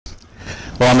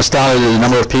Well, I'm astounded at the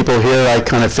number of people here. I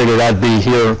kind of figured I'd be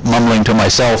here mumbling to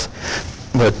myself,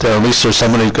 but at least there's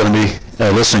somebody who's going to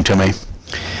be listening to me.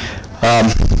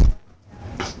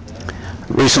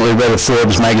 Recently read a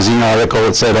Forbes magazine article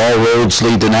that said all roads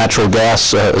lead to natural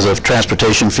gas as a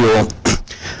transportation fuel.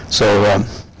 So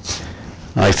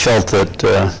I felt that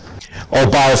all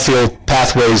biofuel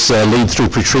pathways lead through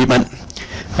pretreatment.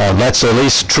 That's at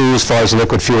least true as far as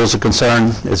liquid fuels are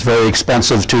concerned. It's very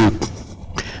expensive to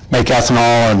make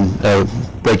ethanol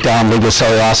and break down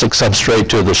ligocellulosic substrate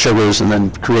to the sugars and then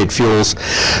create fuels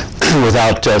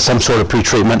without some sort of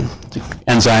pretreatment.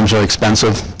 Enzymes are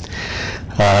expensive.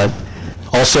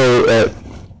 Also,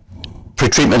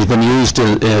 pretreatment has been used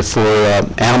for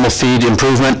animal feed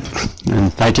improvement. In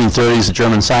the 1930s, the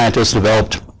German scientists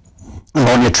developed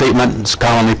ammonia treatment. It's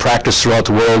commonly practiced throughout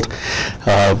the world,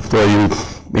 where you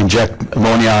inject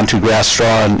ammonia onto grass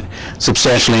straw and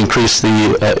substantially increase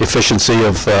the efficiency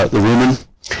of the rumen.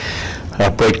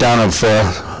 Breakdown of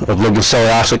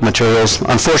ligocellulosic materials.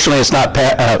 Unfortunately, it's not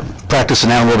practiced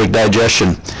in anaerobic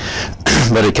digestion,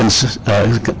 but it can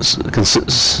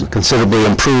considerably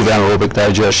improve anaerobic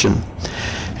digestion.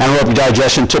 Anaerobic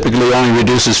digestion typically only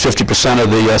reduces 50% of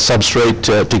the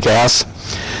substrate to gas,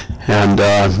 and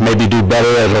maybe do better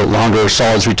at a longer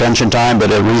solids retention time,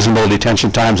 but at reasonable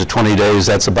detention times of 20 days,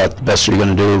 that's about the best you're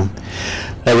going to do.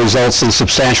 That results in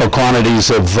substantial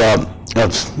quantities of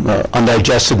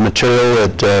undigested material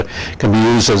that can be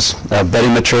used as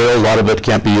bedding material. A lot of it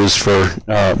can't be used for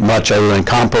much other than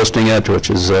composting it, which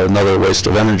is another waste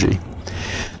of energy.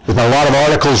 There's been a lot of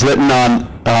articles written on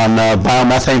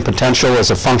biomethane potential as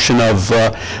a function of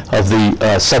the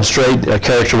substrate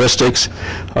characteristics.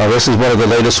 This is one of the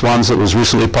latest ones that was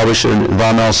recently published in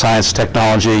Environmental Science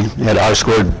Technology. It had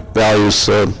R-squared values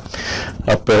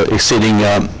up exceeding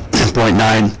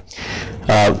 0.9.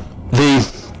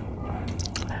 The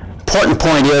important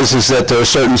point is that there are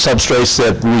certain substrates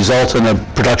that result in the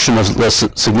production of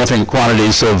significant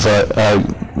quantities of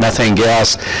methane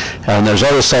gas, and there's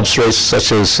other substrates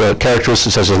such as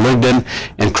characteristics such as lignin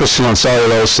and crystalline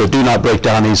cellulose that do not break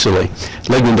down easily.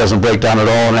 Lignin doesn't break down at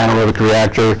all in an anaerobic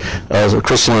reactor.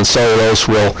 Crystalline cellulose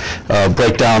will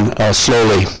break down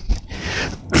slowly.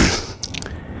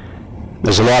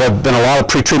 There's been a lot of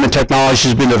pretreatment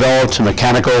technologies being developed,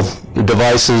 mechanical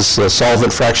devices,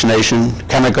 solvent fractionation,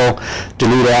 chemical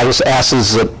dilute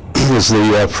acids is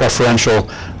the preferential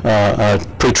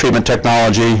pretreatment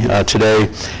technology today.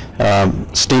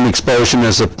 Steam explosion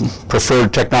is a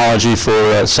preferred technology for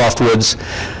softwoods.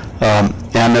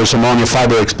 And there's ammonia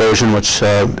fiber explosion, which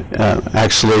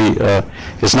actually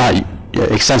is not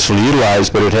extensively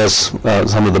utilized, but it has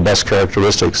some of the best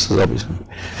characteristics.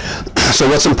 So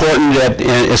what's important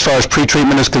as far as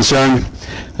pretreatment is concerned,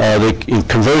 the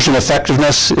conversion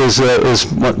effectiveness is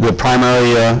the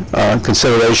primary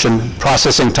consideration.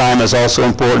 Processing time is also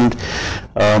important.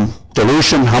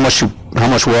 Dilution, how much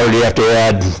water do you have to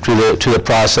add to the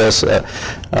process,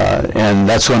 and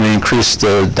that's going to increase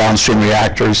the downstream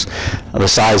reactors, the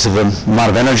size of them,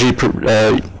 amount of energy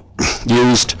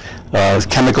used,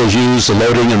 chemicals used, the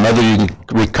loading, and whether you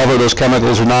can recover those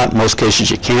chemicals or not. In most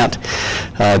cases you can't.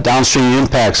 Downstream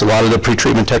impacts, a lot of the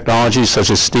pretreatment technologies such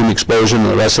as steam explosion and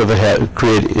the rest of it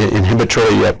create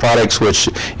inhibitory products which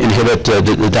inhibit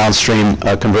the downstream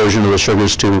conversion of the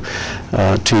sugars to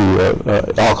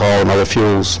alcohol and other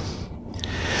fuels.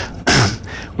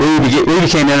 We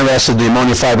became interested in the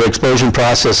ammonia fiber explosion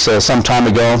process some time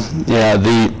ago.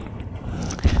 The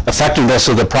effectiveness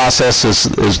of the process is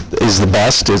the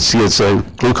best. It's a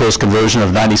glucose conversion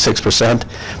of 96%.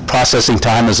 Processing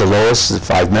time is the lowest,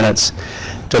 5 minutes.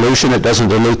 Dilution, it doesn't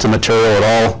dilute the material at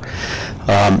all.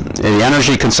 The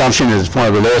energy consumption is one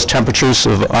of the lowest temperatures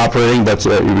of operating, but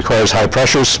it requires high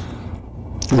pressures,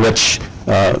 which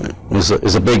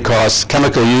is a big cost.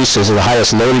 Chemical use is the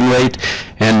highest loading rate,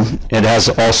 and it has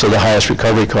also the highest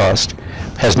recovery cost.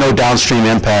 It has no downstream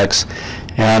impacts,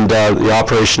 and the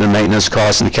operation and maintenance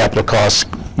costs and the capital costs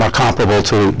are comparable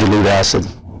to dilute acid.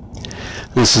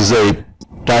 This is a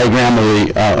diagram of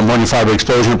the ammonia fiber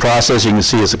explosion process. You can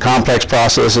see it's a complex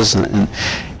process, and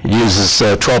it uses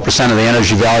 12% of the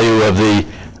energy value of the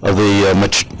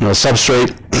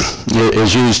substrate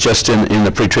is used just in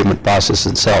the pretreatment process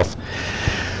itself.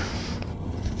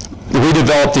 We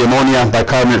developed the ammonia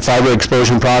bicarbonate fiber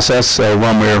explosion process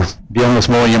when we were dealing with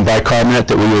ammonium bicarbonate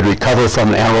that we would recover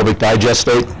from the anaerobic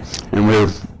digestate, and we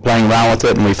were playing around with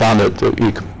it, and we found that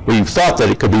we thought that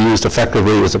it could be used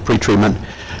effectively as a pretreatment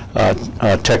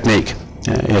technique.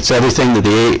 It's everything that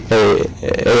the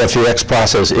AFEX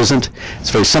process isn't. It's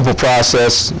a very simple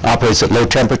process, operates at low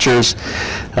temperatures,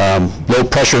 low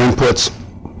pressure inputs,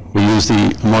 We use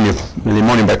the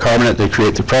ammonium bicarbonate to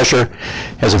create the pressure.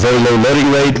 It has a very low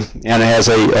loading rate, and it has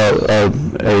a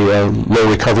low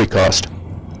recovery cost.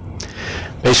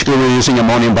 Basically, we're using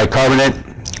ammonium bicarbonate,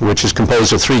 which is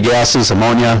composed of 3 gases,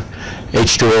 ammonia,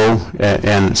 H2O,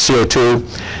 and CO2,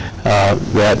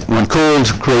 that when cooled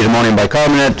create ammonium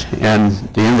bicarbonate, and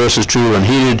the inverse is true when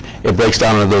heated, it breaks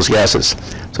down into those gases.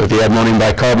 So if you add ammonium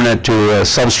bicarbonate to a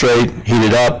substrate, heat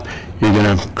it up, you're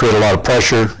going to create a lot of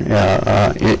pressure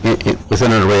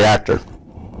within a reactor.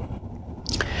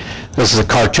 This is a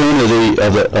cartoon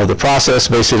of the process.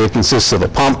 Basically, it consists of a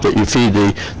pump that you feed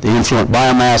the influent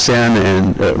biomass in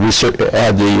and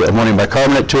add the ammonium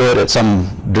bicarbonate to it at some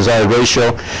desired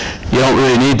ratio. You don't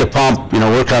really need the pump.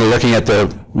 We're kind of looking at the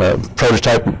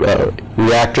prototype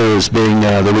reactor as being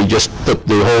that we just put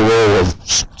the whole roll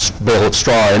of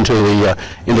straw into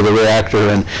the reactor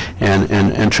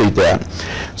and treat that.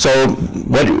 So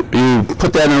what you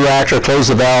put that in the reactor, close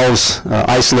the valves,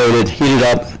 isolate it, heat it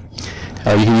up.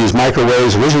 You can use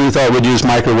microwaves. Originally we thought we'd use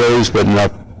microwaves, but in our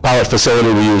pilot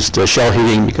facility we used shell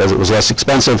heating because it was less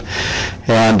expensive.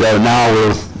 And now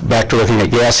we're back to looking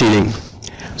at gas heating.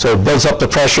 So it builds up the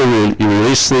pressure. You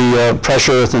release the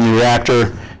pressure within the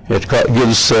reactor. It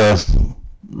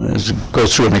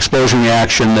goes through an explosion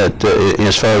reaction that,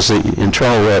 as far as the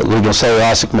internal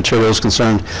lignocellulosic material is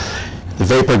concerned, the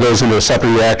vapor goes into a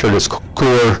separate reactor that's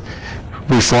cooler,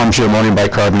 reforms your ammonium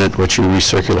bicarbonate, which you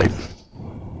recirculate.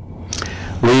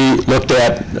 We looked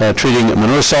at treating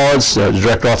manure solids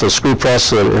direct off a screw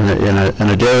press in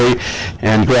a dairy,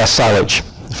 and grass silage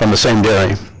from the same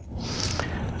dairy.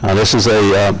 This is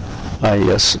a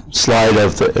slide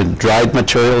of the dried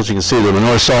materials. You can see the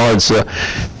manure solids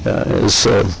is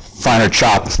finer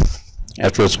chopped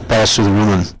after it's passed through the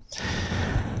rumen.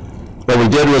 What we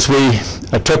did was we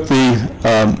took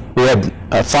we had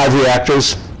 5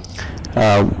 reactors.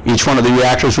 Each one of the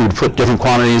reactors we would put different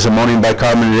quantities of ammonium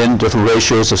bicarbonate in, different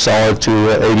ratios of solid to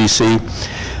ABC.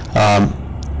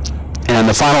 And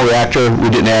the final reactor, we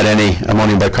didn't add any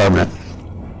ammonium bicarbonate.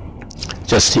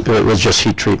 It was just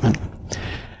heat treatment.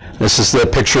 This is the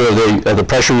picture of the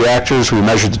pressure reactors. We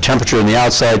measured the temperature on the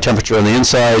outside, temperature on the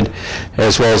inside,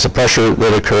 as well as the pressure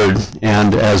that occurred.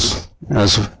 And as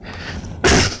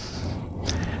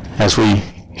we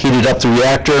heated up the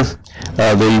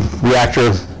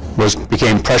reactor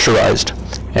became pressurized.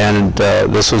 And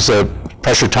this was a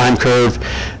pressure time curve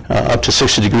up to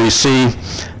 60 degrees C.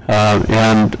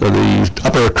 And the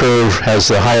upper curve has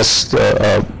the highest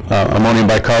ammonium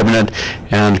bicarbonate,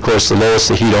 and of course the lowest,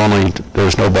 the heat only,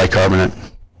 there's no bicarbonate.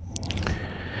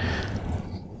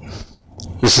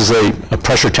 This is a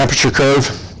pressure temperature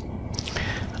curve.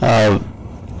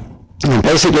 And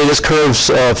basically this curve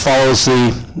follows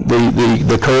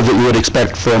the curve that you would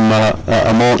expect from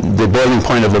the boiling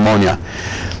point of ammonia.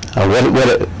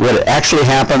 What actually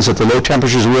happens at the low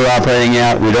temperatures we're operating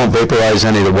at, we don't vaporize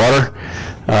any of the water.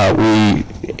 We,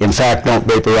 in fact, don't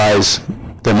vaporize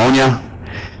the ammonia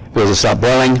because it's not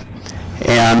boiling,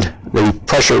 and the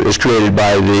pressure is created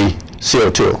by the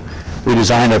CO2. We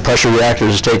designed our pressure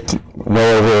reactors to take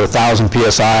well over 1,000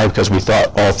 psi because we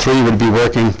thought all 3 would be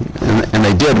working, and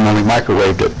they did when we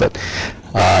microwaved it, but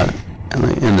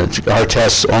in our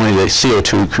tests, only the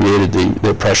CO2 created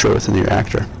the pressure within the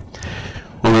reactor.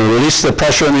 When we released the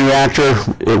pressure in the reactor,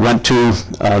 it went to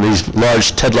these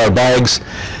large Tedlar bags,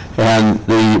 and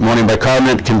the ammonium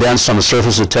bicarbonate condensed on the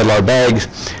surface of the Tedlar bag,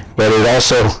 but it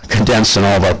also condensed in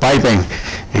all of our piping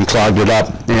and clogged it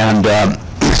up. And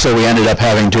so we ended up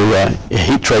having to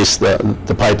heat trace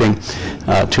the piping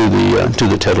to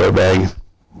the Tedlar bag.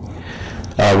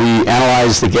 We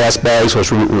analyzed the gas bags,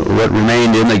 what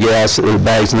remained in the gas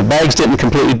bags, and the bags didn't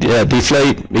completely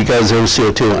deflate because there was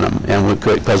CO2 in them, and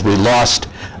because we lost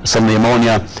some of the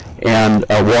ammonia and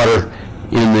water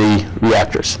in the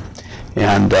reactors,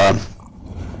 and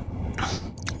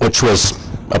which was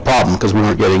a problem because we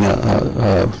weren't getting it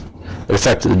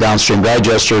affected the downstream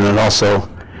digester, and it also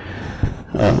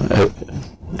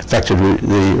affected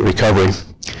the recovery.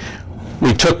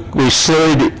 We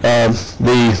slurried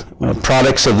the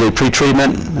products of the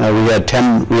pretreatment. We had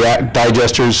 10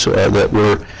 digesters that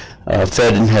were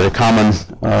fed and had a common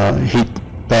heat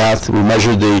bath. We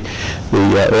measured we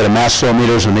had a mass flow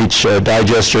meters on each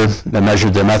digester that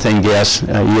measured the methane gas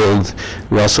yield.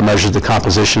 We also measured the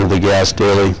composition of the gas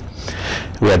daily.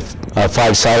 We had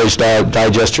 5 silage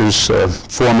digesters,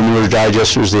 4 manure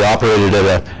digesters. They operated at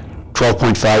a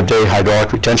 12.5 day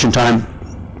hydraulic retention time.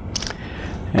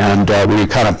 And we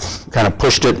kind of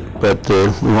pushed it, but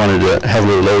we wanted to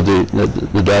heavily load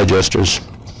the digesters.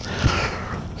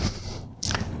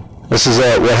 This is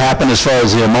what happened as far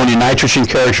as the ammonia nitrogen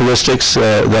characteristics.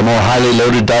 The more highly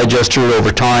loaded digester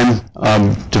over time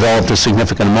developed a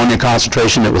significant ammonia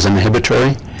concentration that was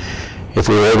inhibitory. If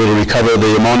we were able to recover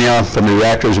the ammonia from the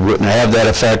reactors, we wouldn't have that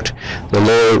effect. The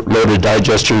lower loaded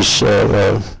digesters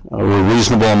were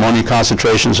reasonable ammonia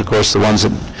concentrations. Of course, the ones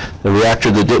that, the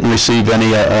reactor that didn't receive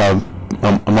any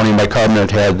ammonium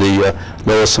bicarbonate had the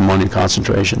lowest ammonia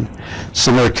concentration.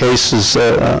 Similar cases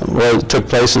took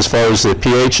place as far as the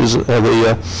pHs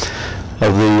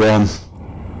of the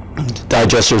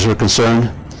digesters were concerned.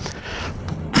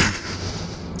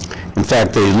 In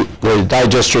fact, the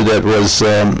digester that was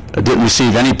didn't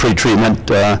receive any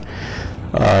pretreatment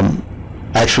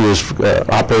actually was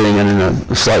operating in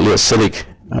a slightly acidic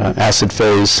acid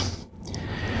phase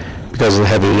because of the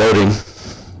heavy loading.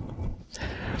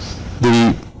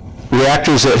 The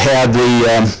reactors that had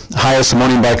the highest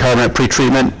ammonium bicarbonate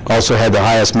pretreatment also had the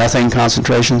highest methane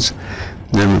concentrations.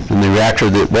 And the reactor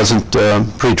that wasn't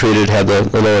pretreated had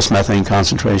the lowest methane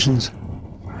concentrations.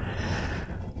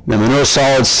 The manure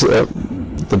solids,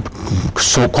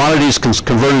 the quantities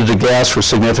converted to gas were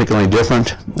significantly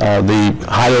different. The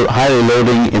highly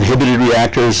loading inhibited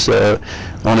reactors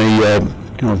only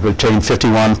obtained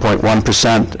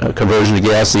 51.1% conversion to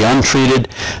gas. The untreated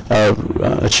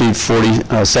achieved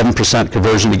 47%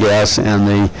 conversion to gas, and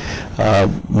the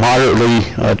moderately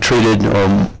treated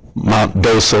or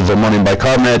dose of ammonium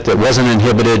bicarbonate that wasn't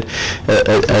inhibited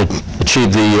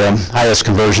achieved the highest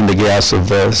conversion to gas of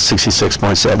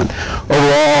 66.7.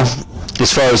 Overall,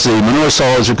 as far as the manure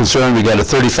solids are concerned, we got a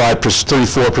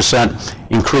 34%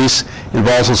 increase in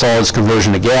volatile solids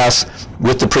conversion to gas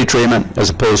with the pretreatment as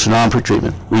opposed to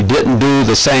non-pretreatment. We didn't do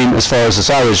the same as far as the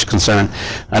silage is concerned.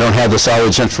 I don't have the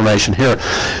silage information here,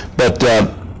 but the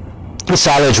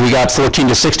silage we got 14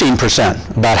 to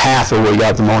 16%, about half of what we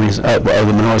got the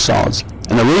manure solids.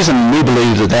 And the reason we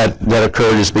believe that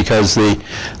occurred is because the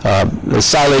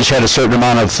silage had a certain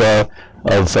amount of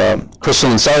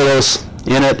crystalline cellulose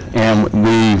in it, and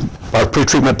our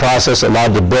pretreatment process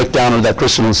allowed the breakdown of that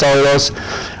crystalline cellulose.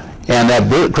 And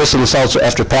that crystalline cellulose,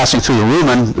 after passing through the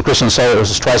rumen, the crystalline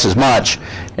cellulose is twice as much,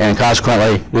 and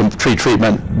consequently the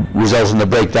pretreatment results in the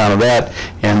breakdown of that,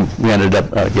 and we ended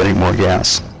up getting more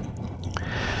gas.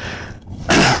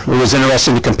 It was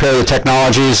interesting to compare the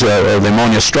technologies, the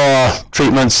ammonia straw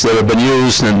treatments that have been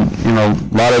used, and a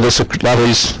lot of these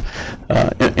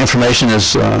information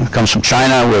comes from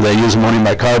China, where they use ammonium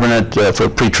bicarbonate for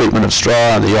pretreatment of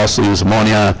straw. They also use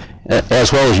ammonia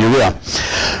as well as urea.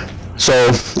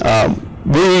 So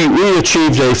we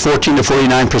achieved a 14 to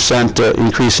 49%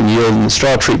 increase in yield, and the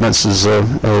straw treatments is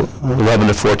 11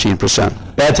 to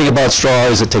 14%. Bad thing about straw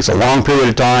is it takes a long period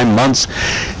of time, months,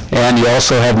 and you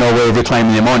also have no way of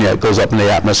reclaiming the ammonia. It goes up in the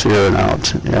atmosphere and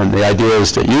out. And the idea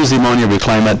is to use the ammonia,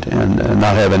 reclaim it, and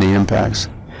not have any impacts.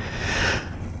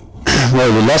 One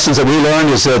of the lessons that we learned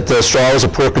is that straw is a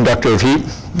poor conductor of heat.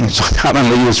 It's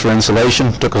commonly used for insulation.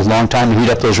 It took a long time to heat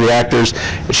up those reactors.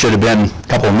 It should have been a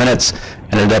couple of minutes.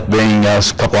 Ended up being a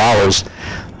couple hours.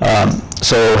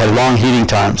 So it had long heating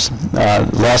times.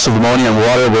 Loss of ammonia and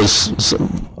water was a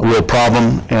real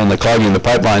problem, and the clogging of the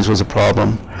pipelines was a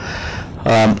problem.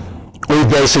 We've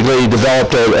basically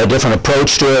developed a different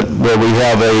approach to it, where we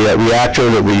have a reactor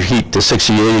that we heat to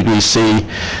 68 degrees C.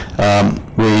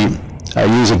 We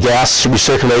use a gas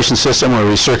recirculation system where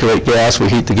we circulate gas, we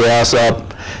heat the gas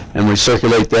up, and we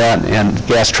circulate that, and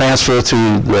gas transfer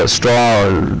through the straw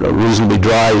or a reasonably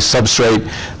dry substrate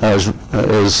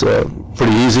is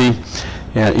pretty easy,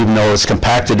 even though it's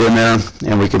compacted in there,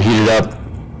 and we can heat it up.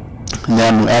 And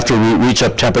then after we reach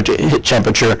up hit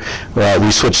temperature,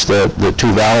 we switch the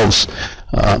two valves,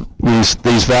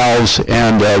 these valves,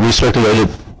 and recirculate it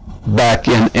back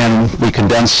in, and we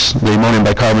condense the ammonium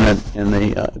bicarbonate in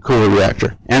the cooler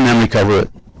reactor, and then recover it.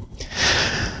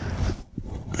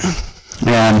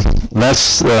 And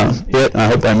that's it. I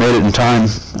hope I made it in time.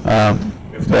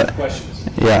 But questions?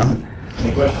 Yeah.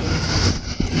 Any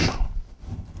questions?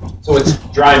 So it's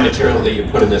dry material that you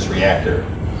put in this reactor.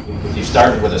 If you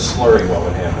started with a slurry, what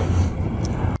would happen?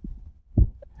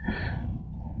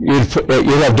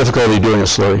 You'd have difficulty doing a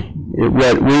slurry.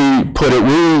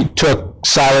 We took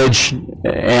silage,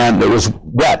 and it was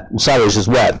wet. Silage is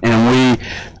wet, and we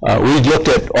looked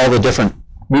at all the different.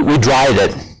 We dried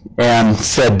it and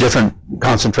fed different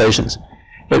concentrations.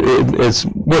 It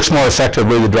works more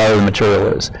effectively the drier the material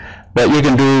is. But you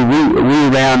can do.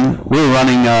 We were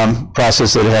running a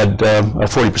process that had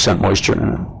 40% moisture in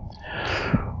it.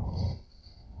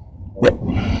 Yep.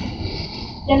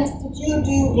 Dennis, did you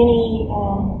do any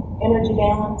energy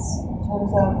balance in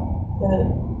terms of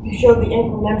you showed the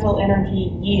incremental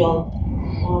energy yield,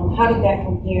 how did that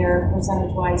compare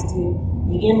percentage-wise to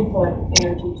the input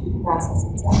energy to the process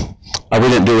itself? We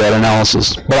didn't do that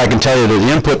analysis, but I can tell you that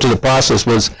the input to the process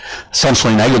was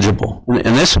essentially negligible.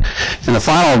 In the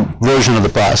final version of the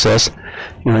process,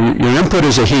 you know, your input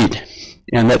is a heat,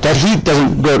 and that heat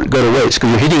doesn't go to waste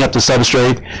because you're heating up the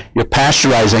substrate, you're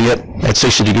pasteurizing it at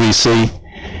 60 degrees C.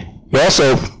 You're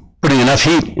also putting enough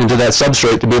heat into that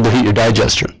substrate to be able to heat your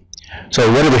digester.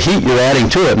 So whatever heat you're adding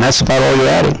to it, and that's about all you're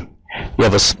adding. You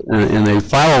have in the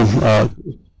final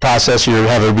process, you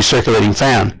have a recirculating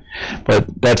fan. But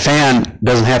that fan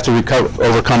doesn't have to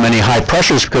overcome any high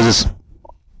pressures because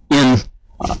it's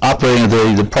operating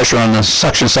the pressure on the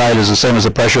suction side is the same as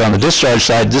the pressure on the discharge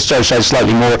side. Discharge side is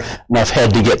slightly more, enough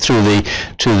head to get through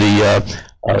to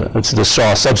the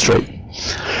straw substrate.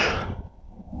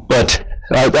 But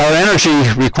our energy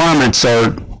requirements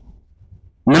are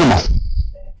minimal.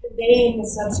 Conveying the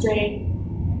substrate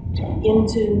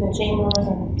into the chambers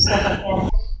and stuff like that.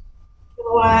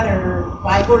 Kilowatt or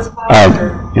 5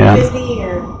 horsepower or 50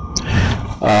 or?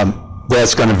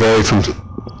 That's going to vary from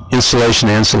installation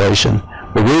to installation.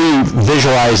 But we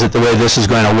visualize it the way this is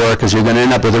going to work is you're going to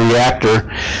end up with a reactor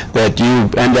that you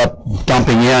end up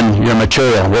dumping in your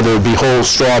material, whether it be whole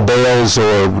straw bales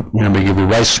or, you know, it could be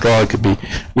rice straw, it could be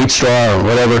wheat straw or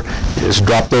whatever. You just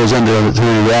drop those into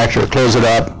the reactor, close it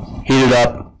up, heat it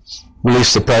up,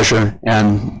 release the pressure,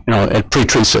 and, you know, it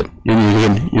pre-treats it. Your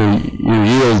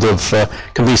yield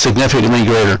can be significantly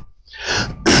greater.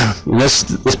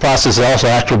 This process is also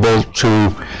applicable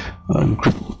to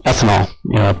ethanol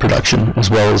production as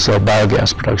well as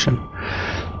biogas production.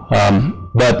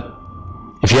 But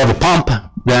if you have a pump,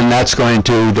 then that's going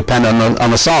to depend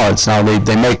on the solids. Now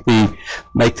they make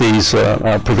these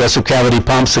progressive cavity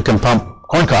pumps that can pump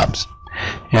corn cobs,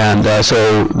 and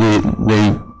so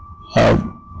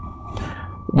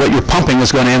what you're pumping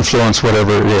is going to influence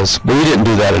whatever it is. But we didn't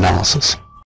do that analysis.